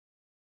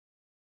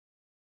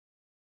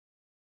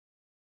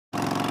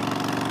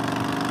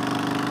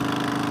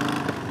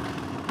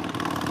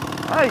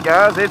Hey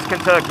guys, it's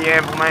Kentucky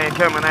Ample Man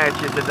coming at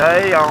you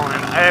today on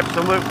an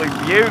absolutely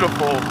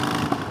beautiful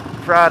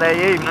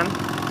Friday evening.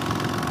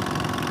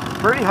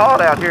 Pretty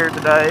hot out here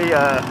today.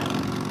 I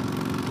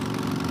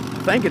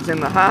think it's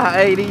in the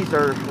high 80s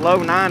or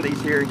low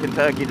 90s here in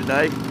Kentucky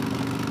today.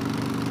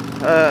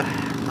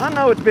 I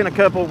know it's been a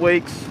couple of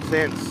weeks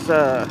since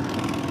I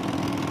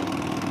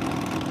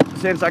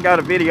got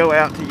a video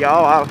out to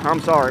y'all.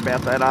 I'm sorry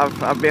about that.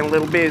 I've been a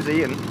little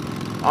busy, and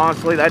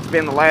honestly, that's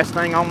been the last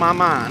thing on my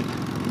mind.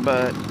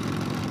 But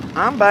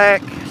I'm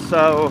back,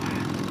 so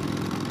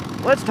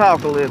let's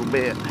talk a little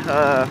bit.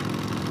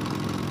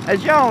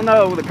 As y'all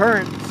know, the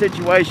current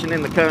situation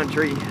in the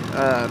country,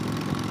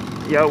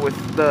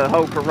 with the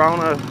whole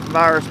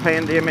coronavirus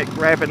pandemic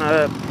wrapping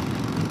up,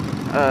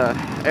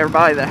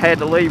 everybody that had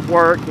to leave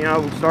work,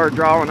 started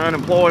drawing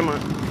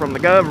unemployment from the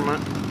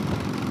government.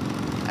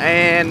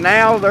 And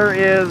now there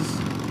is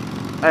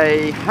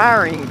a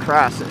hiring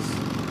crisis.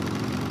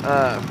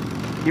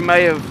 You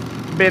may have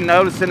been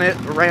noticing it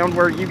around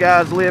where you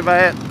guys live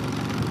at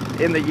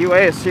in the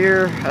U.S.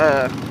 here.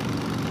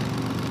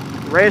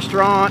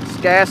 Restaurants,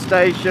 gas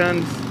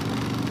stations,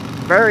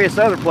 various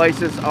other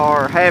places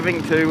are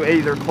having to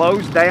either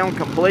close down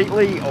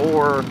completely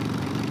or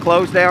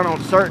close down on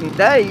certain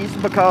days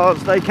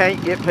because they can't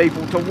get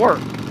people to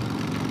work,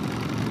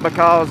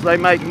 because they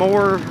make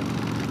more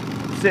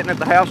sitting at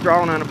the house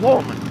drawing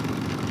unemployment.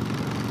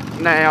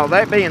 Now,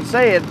 that being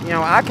said,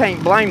 I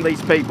can't blame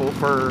these people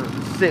for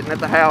sitting at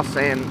the house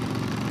and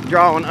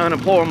drawing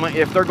unemployment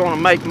if they're going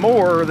to make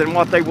more than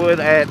what they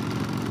would at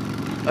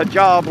a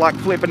job like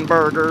flipping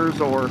burgers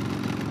or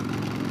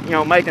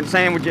making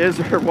sandwiches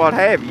or what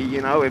have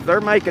you. If they're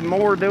making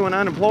more doing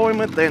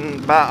unemployment, then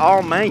by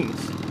all means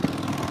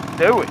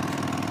do it.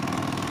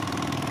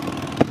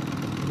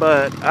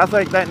 But I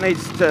think that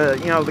needs to,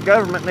 the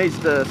government needs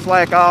to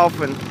slack off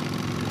and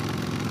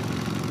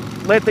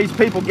let these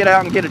people get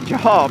out and get a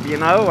job.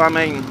 I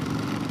mean,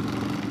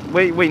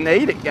 we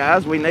need it,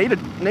 guys. We need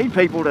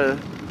people to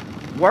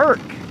work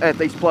at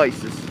these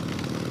places,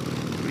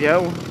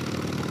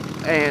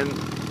 and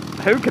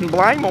who can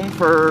blame them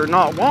for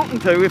not wanting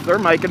to if they're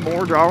making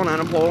more drawing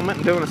unemployment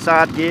and doing a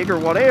side gig or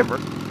whatever.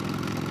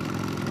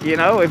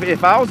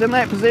 If I was in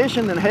that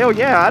position, then hell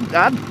yeah,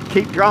 I'd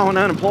keep drawing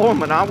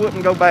unemployment. I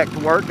wouldn't go back to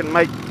work and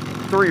make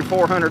 $300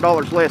 or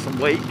 $400 less a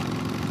week.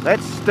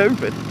 That's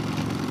stupid.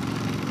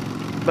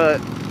 But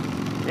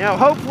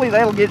hopefully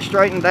that'll get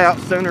straightened out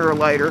sooner or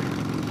later.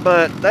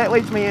 But that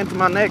leads me into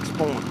my next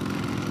point.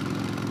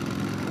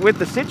 With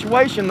the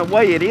situation the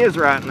way it is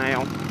right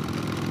now,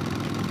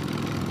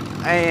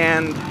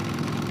 and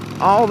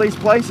all these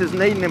places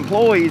needing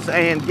employees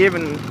and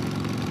giving,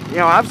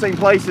 I've seen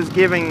places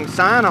giving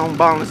sign-on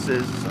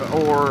bonuses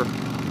or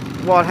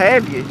what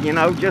have you,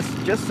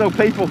 just so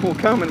people will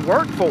come and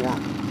work for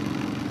them.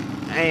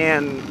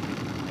 And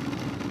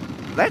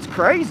that's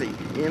crazy,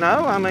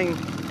 I mean,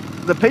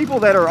 the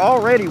people that are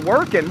already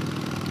working,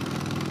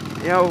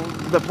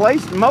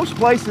 most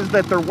places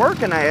that they're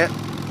working at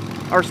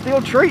are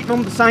still treating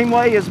them the same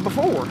way as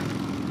before.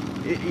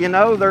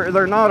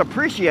 They're not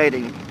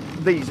appreciating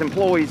these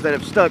employees that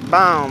have stuck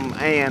by them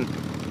and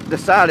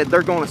decided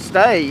they're going to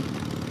stay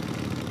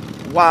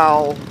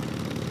while,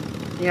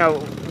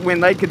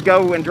 when they could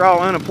go and draw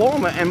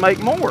unemployment and make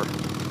more.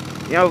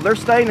 They're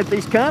staying at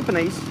these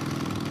companies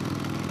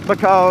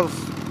because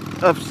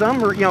of some,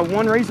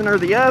 one reason or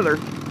the other,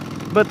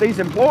 but these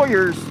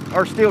employers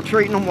are still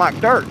treating them like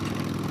dirt.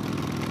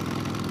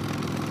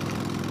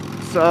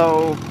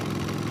 So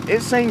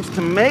it seems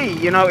to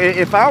me,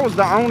 if I was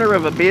the owner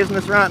of a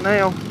business right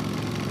now,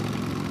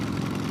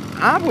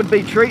 I would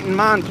be treating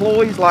my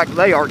employees like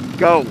they are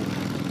gold,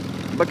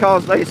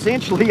 because they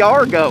essentially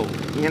are gold.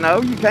 You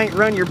can't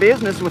run your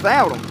business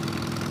without them.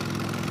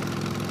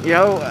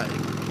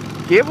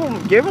 Give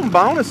them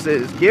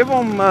bonuses, give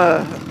them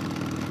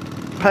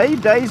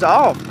paid days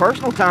off,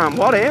 personal time,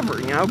 whatever.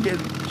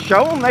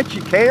 Show them that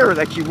you care,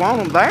 that you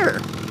want them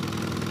there.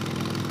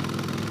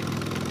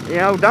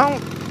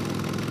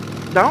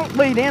 Don't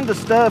lead into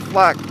stuff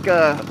like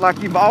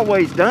you've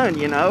always done.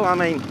 I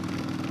mean,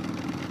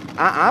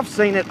 I've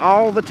seen it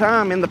all the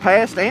time in the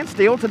past and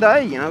still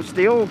today.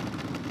 Still,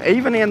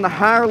 even in the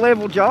higher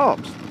level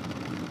jobs,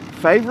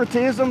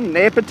 favoritism,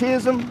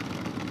 nepotism,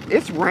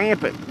 it's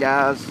rampant,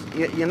 guys.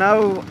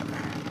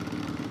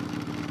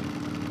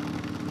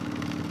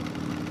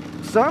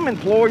 Some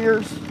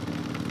employers,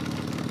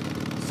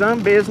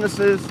 some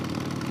businesses,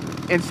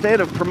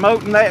 instead of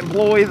promoting that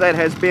employee that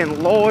has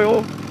been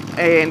loyal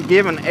and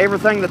given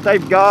everything that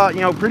they've got,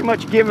 pretty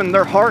much giving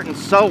their heart and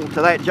soul to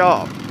that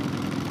job,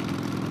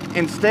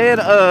 instead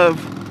of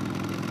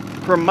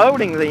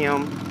promoting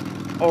them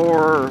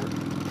or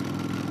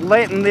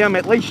letting them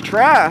at least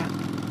try,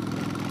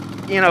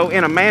 in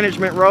a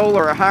management role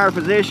or a higher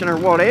position or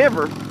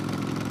whatever,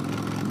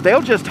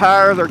 they'll just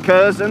hire their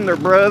cousin, their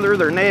brother,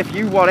 their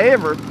nephew,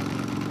 whatever,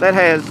 that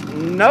has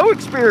no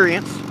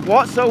experience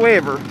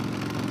whatsoever,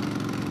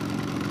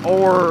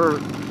 or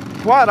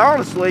quite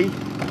honestly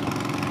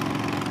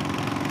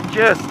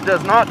just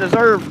does not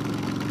deserve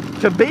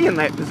to be in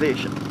that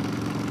position.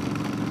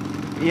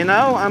 You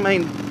know, I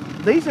mean,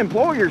 these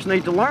employers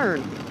need to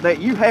learn that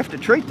you have to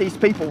treat these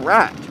people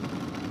right.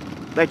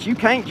 That you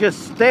can't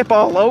just step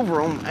all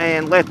over them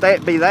and let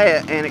that be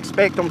that and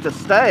expect them to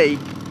stay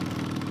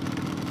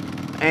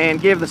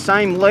and give the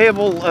same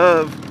level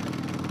of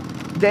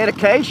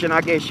dedication,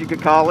 I guess you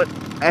could call it,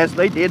 as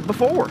they did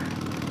before.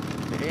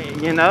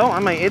 You know, I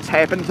mean, it's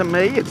happened to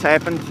me. It's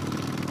happened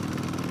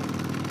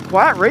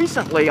quite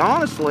recently,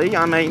 honestly.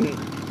 I mean,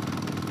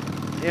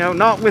 you know,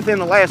 not within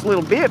the last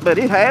little bit, but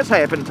it has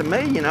happened to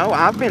me. You know,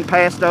 I've been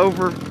passed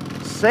over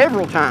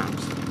several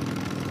times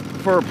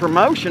for a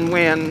promotion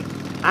when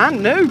I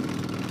knew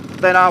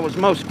that I was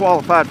most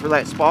qualified for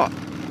that spot.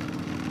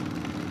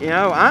 You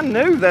know, I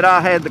knew that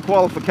I had the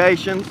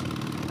qualifications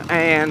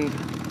and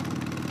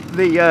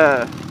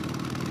the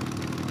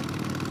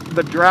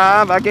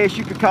drive, I guess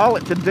you could call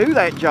it, to do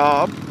that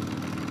job.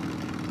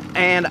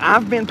 And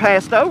I've been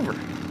passed over.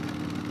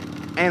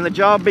 And the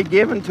job be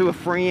given to a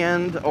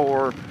friend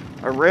or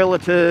a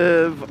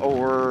relative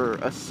or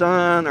a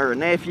son or a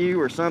nephew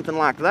or something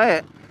like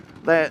that,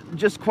 that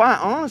just quite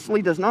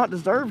honestly does not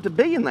deserve to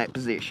be in that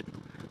position.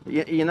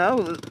 You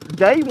know,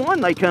 day one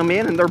they come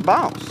in and they're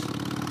boss.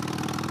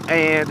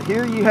 And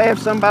here you have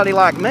somebody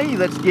like me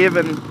that's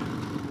given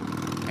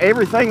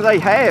everything they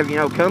have, you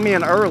know, come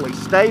in early,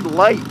 stayed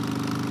late,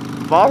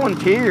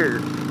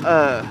 volunteered,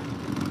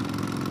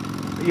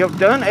 you know,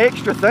 done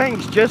extra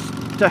things just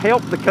to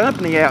help the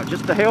company out,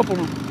 just to help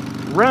them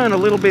run a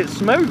little bit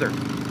smoother.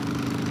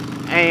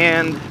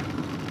 And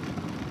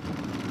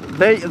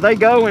they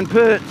go and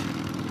put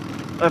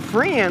a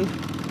friend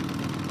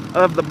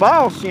of the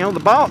boss, you know,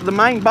 the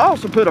main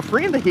boss will put a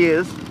friend of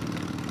his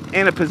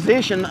in a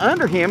position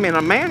under him, in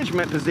a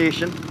management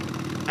position,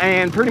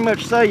 and pretty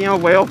much say, you know,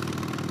 well,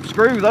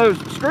 screw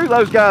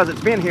those guys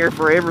that's been here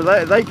forever.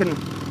 They've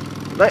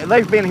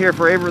been here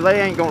forever. They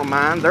ain't gonna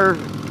mind.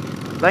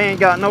 They ain't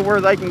got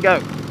nowhere they can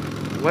go.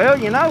 Well,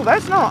 you know,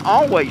 that's not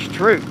always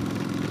true.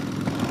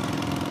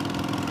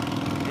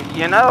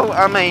 You know,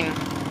 I mean,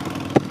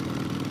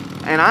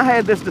 and I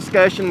had this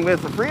discussion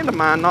with a friend of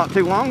mine not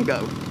too long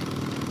ago.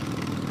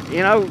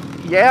 You know,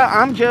 yeah,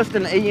 I'm just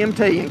an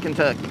EMT in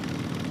Kentucky.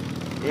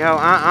 You know,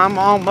 I'm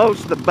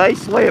almost the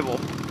base level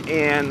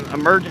in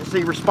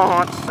emergency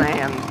response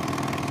and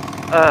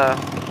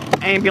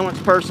ambulance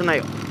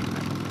personnel.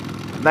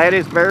 That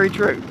is very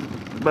true.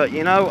 But,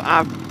 you know,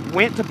 I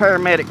went to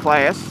paramedic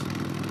class.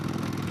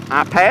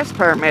 I passed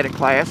paramedic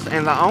class,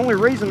 and the only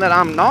reason that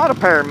I'm not a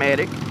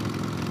paramedic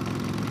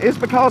is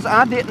because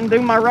I didn't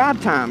do my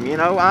ride time. You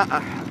know,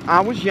 I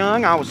was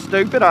young, I was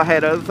stupid, I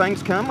had other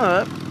things come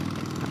up,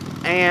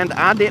 and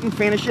I didn't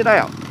finish it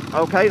out.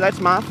 Okay, that's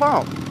my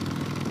fault.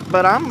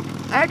 But I'm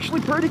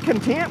actually pretty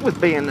content with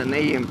being an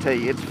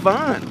EMT. It's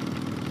fun.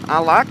 I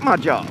like my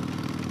job.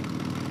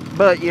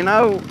 But, you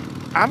know,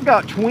 I've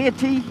got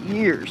 20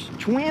 years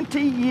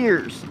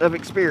of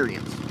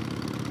experience.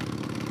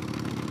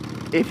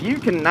 If you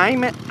can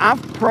name it,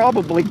 I've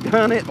probably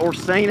done it or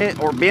seen it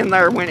or been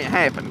there when it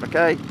happened,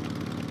 okay?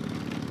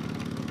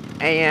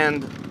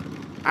 And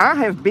I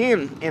have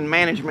been in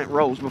management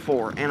roles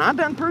before, and I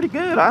done pretty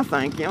good, I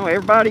think. You know,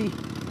 everybody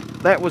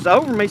that was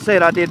over me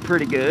said I did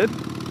pretty good.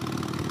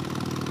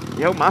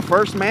 You know, my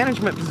first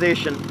management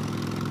position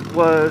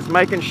was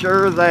making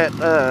sure that,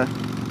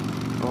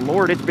 oh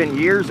Lord, it's been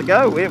years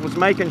ago. It was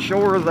making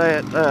sure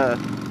that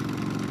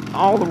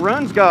all the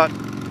runs got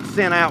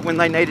sent out when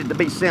they needed to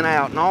be sent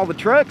out, and all the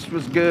trucks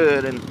was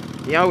good. And,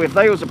 you know, if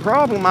there was a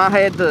problem, I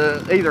had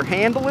to either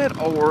handle it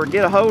or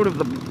get a hold of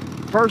the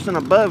person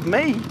above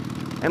me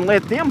and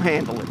let them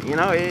handle it. You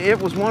know, it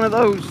was one of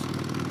those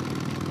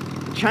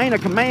chain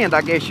of command,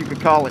 I guess you could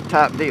call it,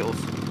 type deals.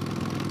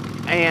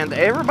 And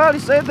everybody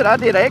said that I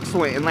did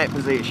excellent in that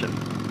position.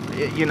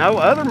 You know,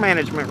 other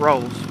management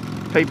roles,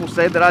 people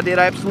said that I did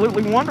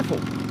absolutely wonderful.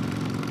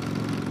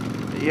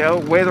 You know,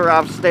 whether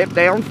I've stepped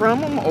down from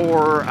them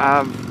or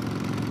I've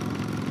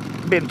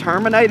been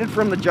terminated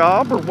from the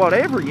job or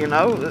whatever, you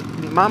know,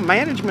 my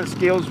management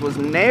skills was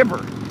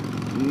never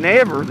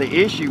the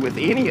issue with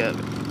any of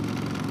it.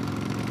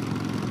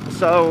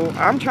 So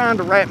I'm trying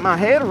to wrap my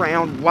head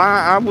around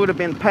why I would have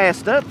been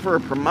passed up for a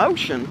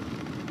promotion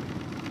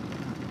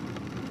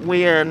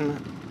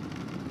when,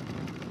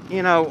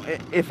 you know,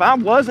 if I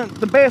wasn't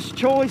the best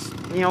choice,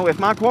 you know, if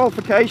my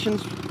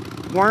qualifications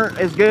weren't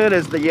as good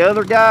as the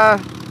other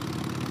guy,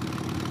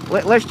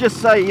 let's just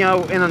say, you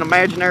know, in an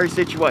imaginary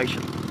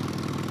situation,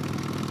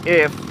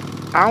 if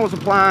I was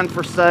applying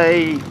for,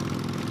 say,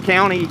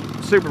 county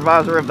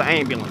supervisor of the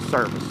ambulance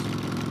service,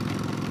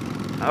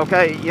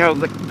 okay, you know,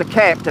 the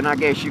captain, I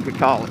guess you could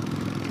call it.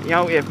 You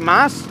know, if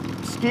my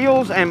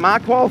skills and my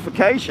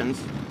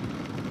qualifications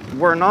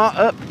were not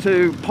up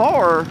to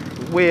par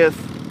with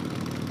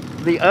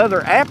the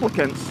other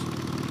applicants,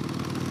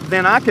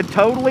 then I could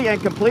totally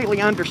and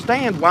completely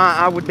understand why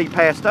I would be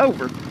passed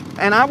over.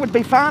 And I would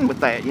be fine with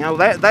that. You know,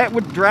 that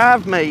would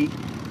drive me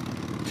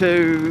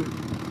to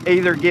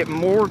either get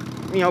more,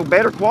 you know,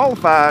 better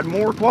qualified,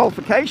 more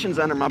qualifications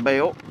under my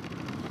belt,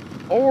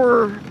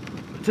 or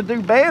to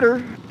do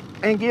better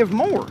and give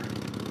more.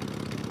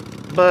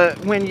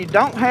 But when you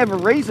don't have a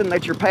reason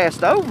that you're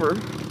passed over,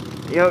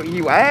 you know,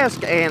 you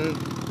ask and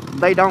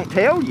they don't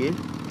tell you,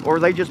 or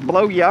they just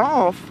blow you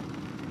off,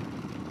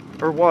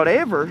 or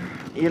whatever,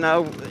 you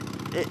know,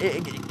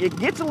 it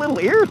gets a little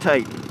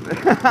irritating.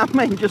 I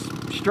mean, just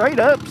straight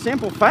up,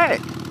 simple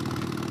fact.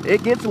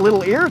 It gets a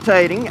little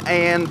irritating,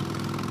 and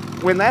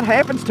when that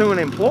happens to an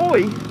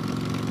employee,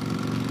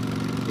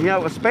 you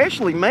know,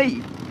 especially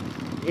me,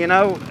 you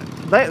know,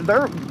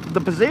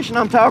 the position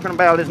I'm talking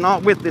about is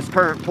not with this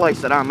current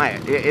place that I'm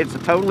at. It's a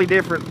totally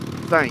different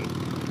thing.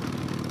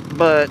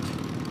 But,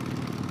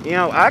 you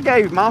know, I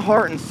gave my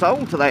heart and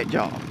soul to that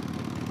job.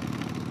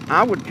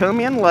 I would come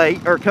in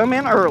late, or come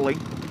in early,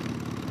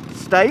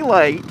 stay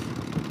late.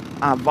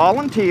 I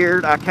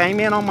volunteered. I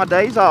came in on my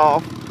days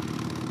off.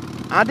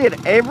 I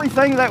did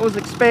everything that was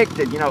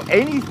expected. You know,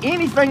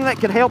 anything that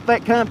could help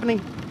that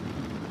company,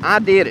 I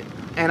did it.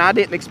 And I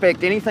didn't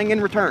expect anything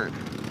in return.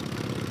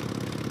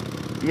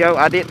 You know,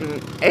 I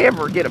didn't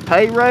ever get a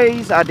pay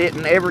raise. I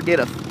didn't ever get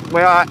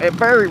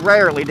very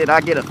rarely did I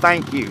get a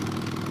thank you.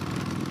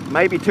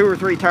 Maybe 2 or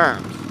 3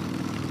 times.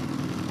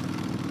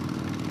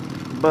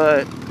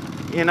 But,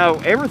 you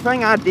know,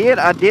 everything I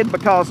did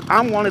because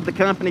I wanted the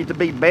company to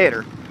be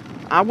better.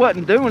 I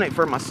wasn't doing it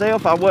for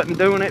myself. I wasn't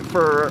doing it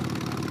for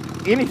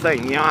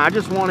anything. You know, I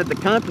just wanted the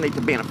company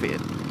to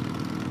benefit.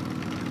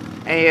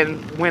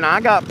 And when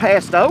I got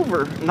passed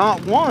over,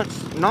 not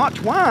once, not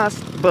twice,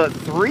 but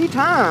 3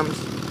 times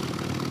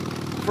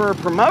for a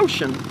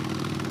promotion,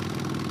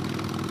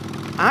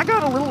 I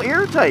got a little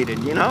irritated.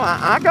 You know,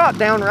 I got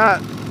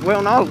downright,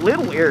 well, not a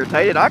little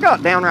irritated, I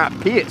got downright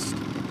pissed.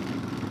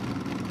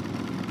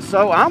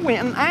 So I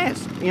went and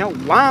asked, you know,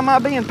 why am I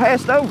being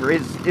passed over?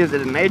 Is it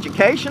an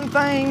education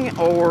thing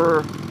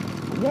or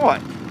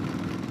what?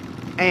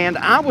 And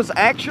I was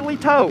actually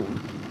told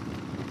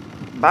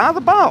by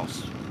the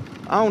boss,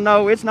 oh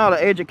no, it's not an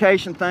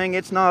education thing,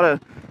 it's not a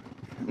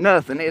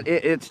nothing.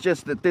 It's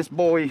just that this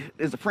boy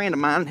is a friend of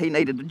mine, he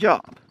needed a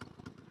job.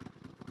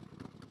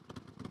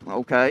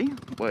 Okay,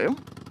 well,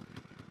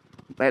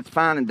 that's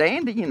fine and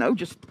dandy, you know,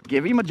 just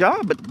give him a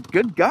job. But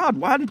good God,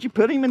 why did you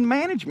put him in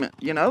management?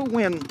 You know,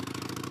 when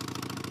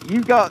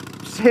you've got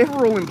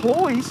several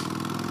employees,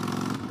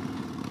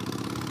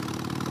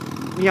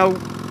 you know,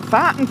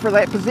 fighting for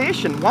that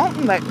position,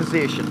 wanting that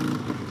position.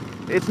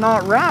 It's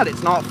not right,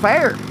 it's not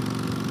fair.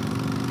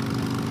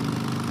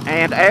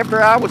 And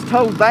after I was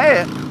told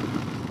that,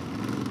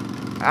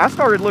 I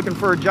started looking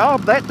for a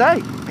job that day.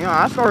 You know,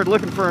 I started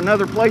looking for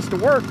another place to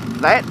work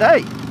that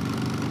day.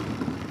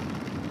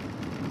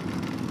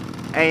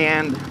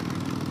 And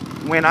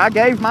when I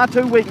gave my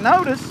 2-week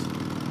notice,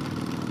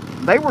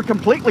 they were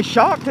completely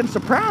shocked and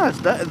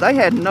surprised. They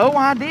had no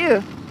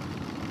idea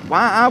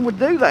why I would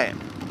do that.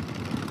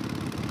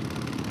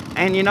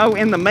 And you know,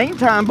 in the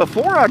meantime,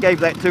 before I gave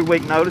that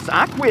 2-week notice,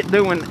 I quit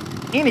doing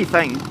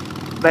anything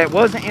that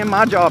wasn't in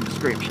my job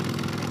description.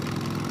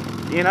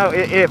 You know,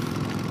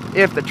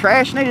 if the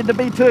trash needed to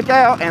be took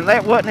out and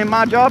that wasn't in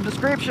my job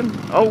description,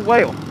 oh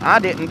well, I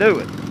didn't do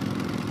it.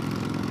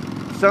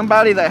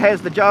 Somebody that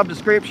has the job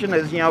description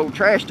as, you know,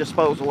 trash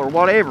disposal or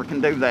whatever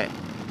can do that.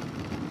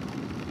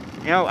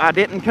 You know, I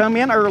didn't come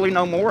in early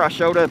no more. I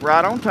showed up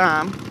right on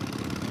time.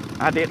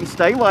 I didn't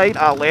stay late.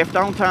 I left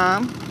on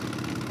time.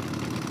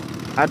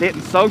 I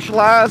didn't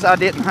socialize. I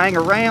didn't hang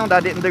around. I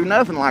didn't do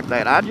nothing like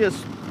that. I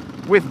just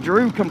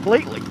withdrew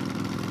completely.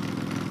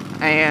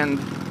 And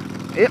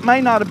it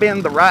may not have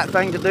been the right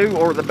thing to do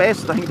or the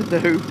best thing to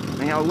do.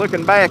 You know,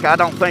 looking back, I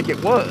don't think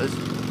it was.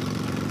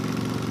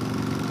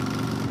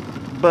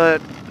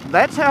 But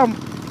that's how,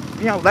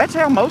 you know, that's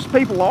how most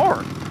people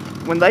are.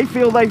 When they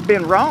feel they've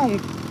been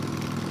wronged,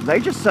 they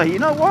just say, you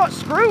know what,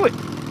 screw it.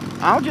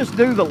 I'll just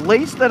do the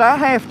least that I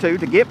have to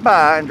get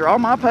by and draw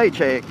my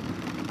paycheck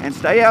and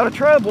stay out of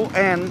trouble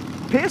and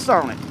piss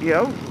on it. You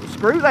know,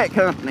 screw that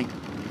company.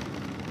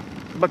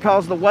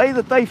 Because the way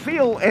that they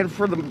feel, and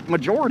for the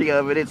majority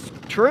of it, it's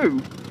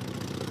true.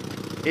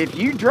 If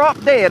you drop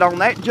dead on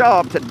that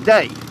job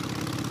today,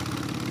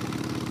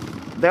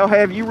 they'll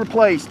have you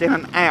replaced in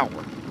an hour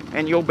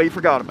and you'll be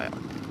forgot about.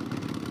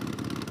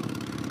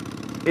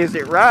 Is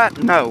it right?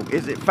 No.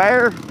 Is it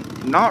fair?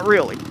 Not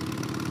really.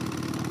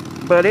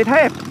 But it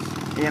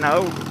happens. You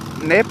know,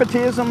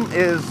 nepotism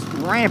is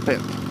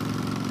rampant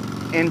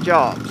in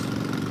jobs,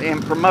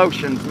 in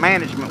promotions,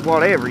 management,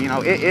 whatever. You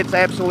know, it's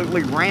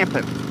absolutely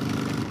rampant.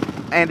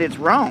 And it's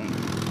wrong.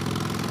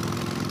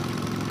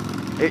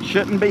 It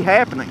shouldn't be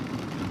happening.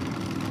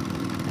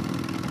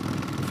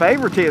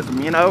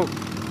 Favoritism, you know,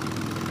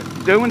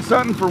 doing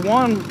something for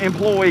one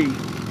employee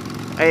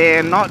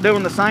and not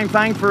doing the same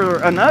thing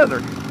for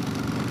another.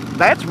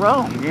 That's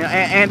wrong. You know,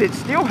 and it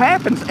still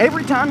happens.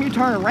 Every time you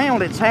turn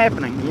around, it's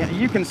happening.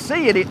 You can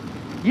see it.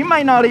 You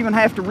may not even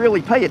have to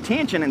really pay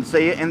attention and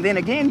see it. And then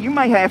again, you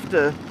may have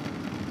to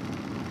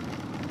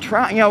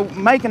try, you know,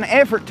 make an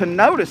effort to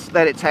notice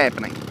that it's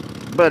happening.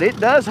 But it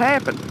does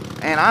happen.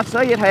 And I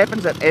say it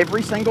happens at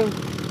every single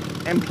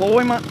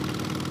employment,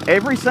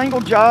 every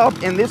single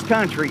job in this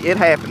country, it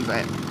happens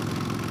at.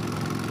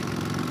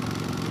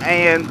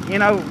 And, you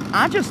know,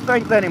 I just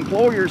think that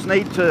employers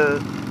need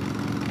to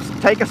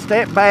take a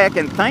step back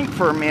and think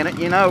for a minute.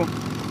 You know,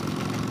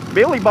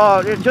 Billy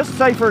Bob, just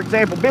say for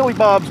example, Billy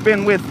Bob's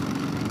been with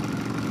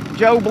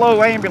Joe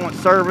Blow Ambulance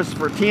Service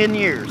for 10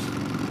 years.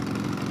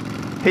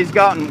 He's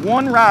gotten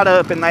one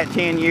write-up in that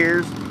 10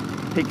 years.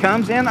 He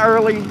comes in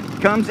early,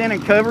 comes in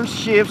and covers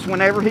shifts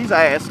whenever he's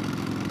asked.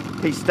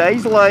 He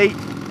stays late.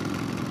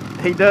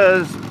 He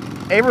does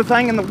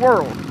everything in the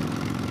world.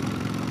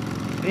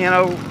 You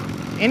know,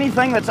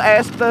 anything that's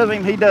asked of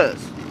him, he does.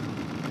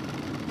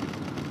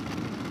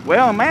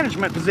 Well, a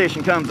management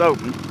position comes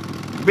open.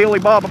 Billy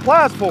Bob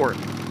applies for it.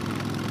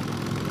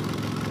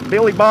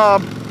 Billy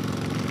Bob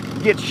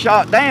gets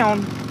shot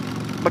down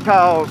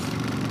because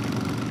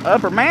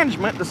upper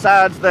management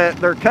decides that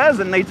their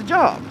cousin needs a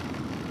job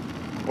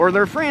or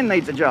their friend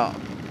needs a job.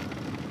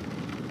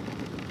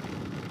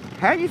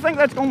 How do you think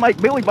that's going to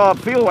make Billy Bob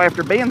feel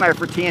after being there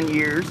for 10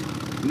 years,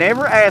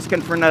 never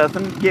asking for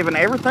nothing, giving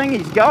everything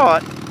he's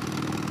got,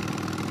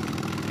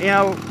 you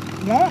know,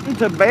 wanting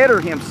to better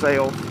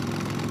himself,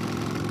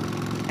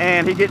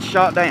 and he gets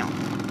shot down?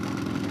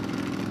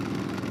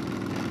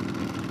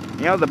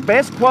 You know, the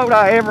best quote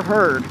I ever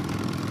heard,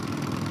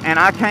 and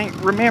I can't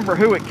remember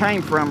who it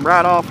came from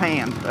right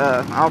offhand.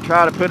 I'll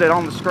try to put it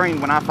on the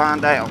screen when I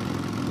find out.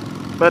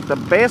 But the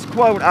best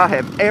quote I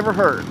have ever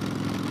heard: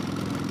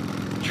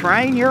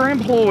 train your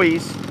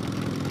employees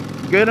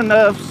good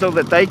enough so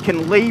that they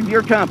can leave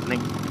your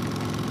company.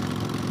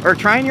 Or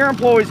train your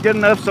employees good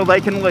enough so they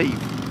can leave,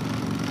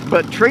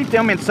 but treat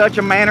them in such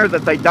a manner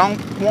that they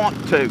don't want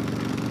to.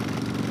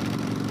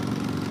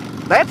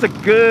 That's a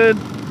good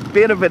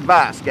bit of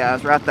advice,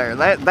 guys, right there.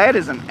 That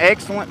is an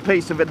excellent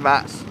piece of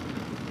advice.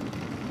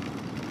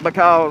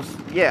 Because,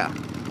 yeah.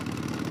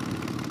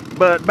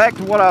 But back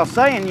to what I was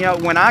saying, you know,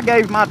 when I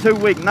gave my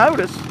 2-week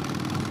notice,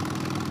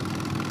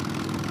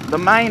 the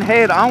main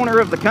head owner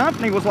of the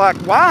company was like,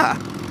 why?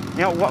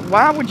 You know,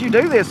 why would you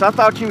do this? I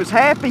thought you was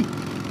happy.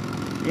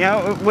 You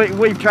know,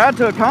 we've tried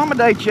to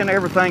accommodate you and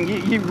everything.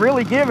 You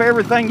really give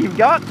everything you've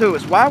got to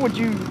us. Why would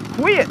you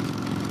quit?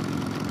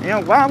 You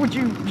know, why would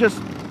you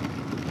just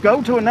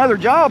go to another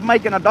job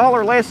making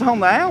 $1 less on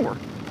the hour?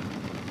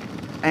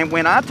 And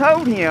when I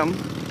told him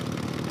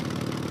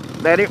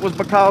that it was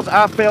because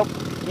I felt,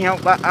 you know,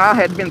 I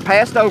had been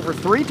passed over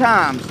 3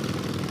 times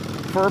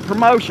for a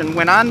promotion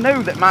when I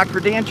knew that my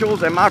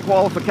credentials and my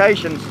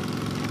qualifications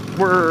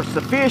were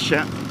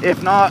sufficient,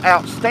 if not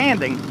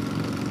outstanding,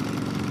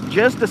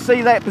 just to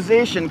see that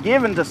position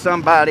given to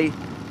somebody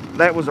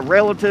that was a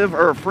relative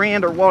or a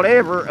friend or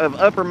whatever of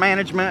upper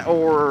management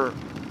or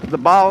the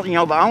boss, you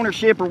know, the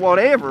ownership or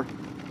whatever.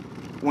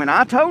 When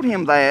I told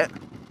him that,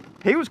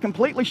 he was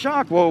completely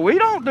shocked. Well, we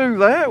don't do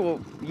that.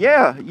 Well,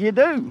 yeah, you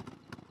do.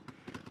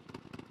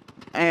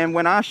 And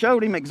when I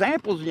showed him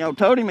examples, you know,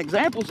 told him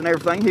examples and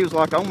everything, he was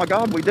like, oh my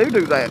God, we do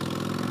that.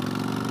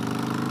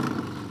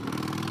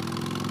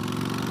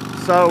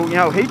 So, you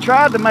know, he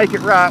tried to make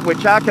it right,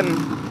 which I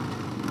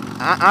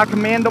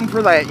commend them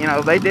for that. You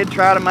know, they did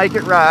try to make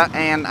it right,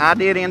 and I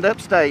did end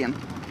up staying.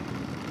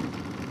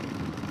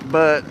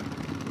 But,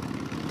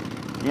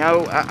 you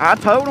know, I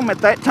told them at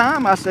that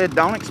time, I said,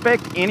 don't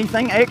expect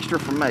anything extra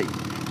from me.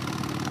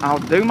 I'll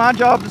do my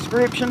job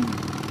description.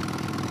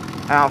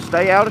 I'll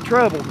stay out of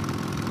trouble.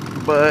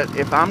 But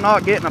if I'm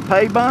not getting a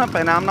pay bump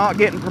and I'm not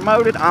getting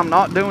promoted, I'm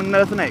not doing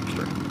nothing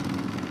extra.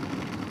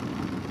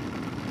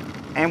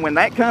 And when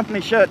that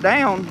company shut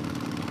down,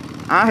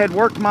 I had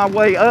worked my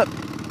way up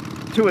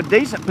to a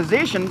decent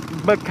position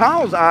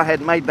because I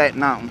had made that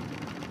known.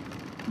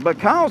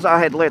 Because I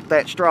had let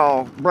that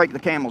straw break the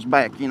camel's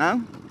back, you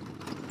know?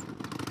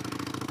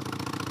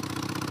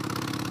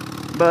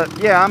 But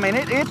yeah, I mean,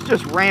 it's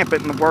just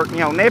rampant in the work. You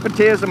know,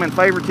 nepotism and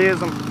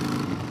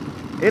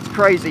favoritism, it's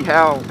crazy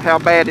how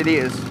bad it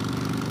is.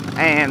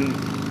 And,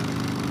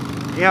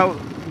 you know,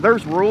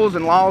 there's rules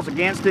and laws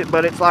against it,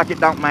 but it's like it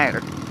don't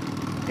matter.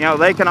 You know,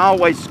 they can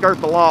always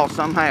skirt the law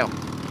somehow.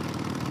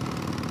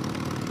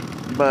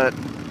 But,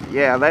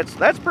 yeah,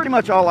 that's pretty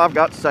much all I've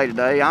got to say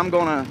today. I'm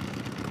going to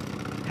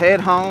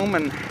head home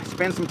and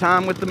spend some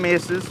time with the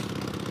missus.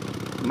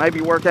 Maybe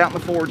work out in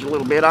the forge a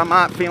little bit. I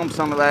might film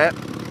some of that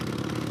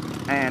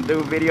and do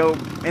a video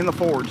in the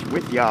forge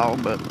with y'all.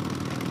 But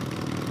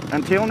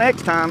until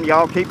next time,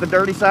 y'all keep the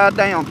dirty side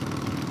down.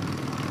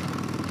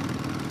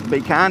 Be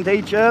kind to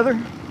each other,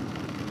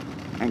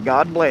 and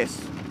God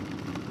bless.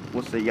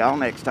 We'll see y'all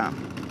next time.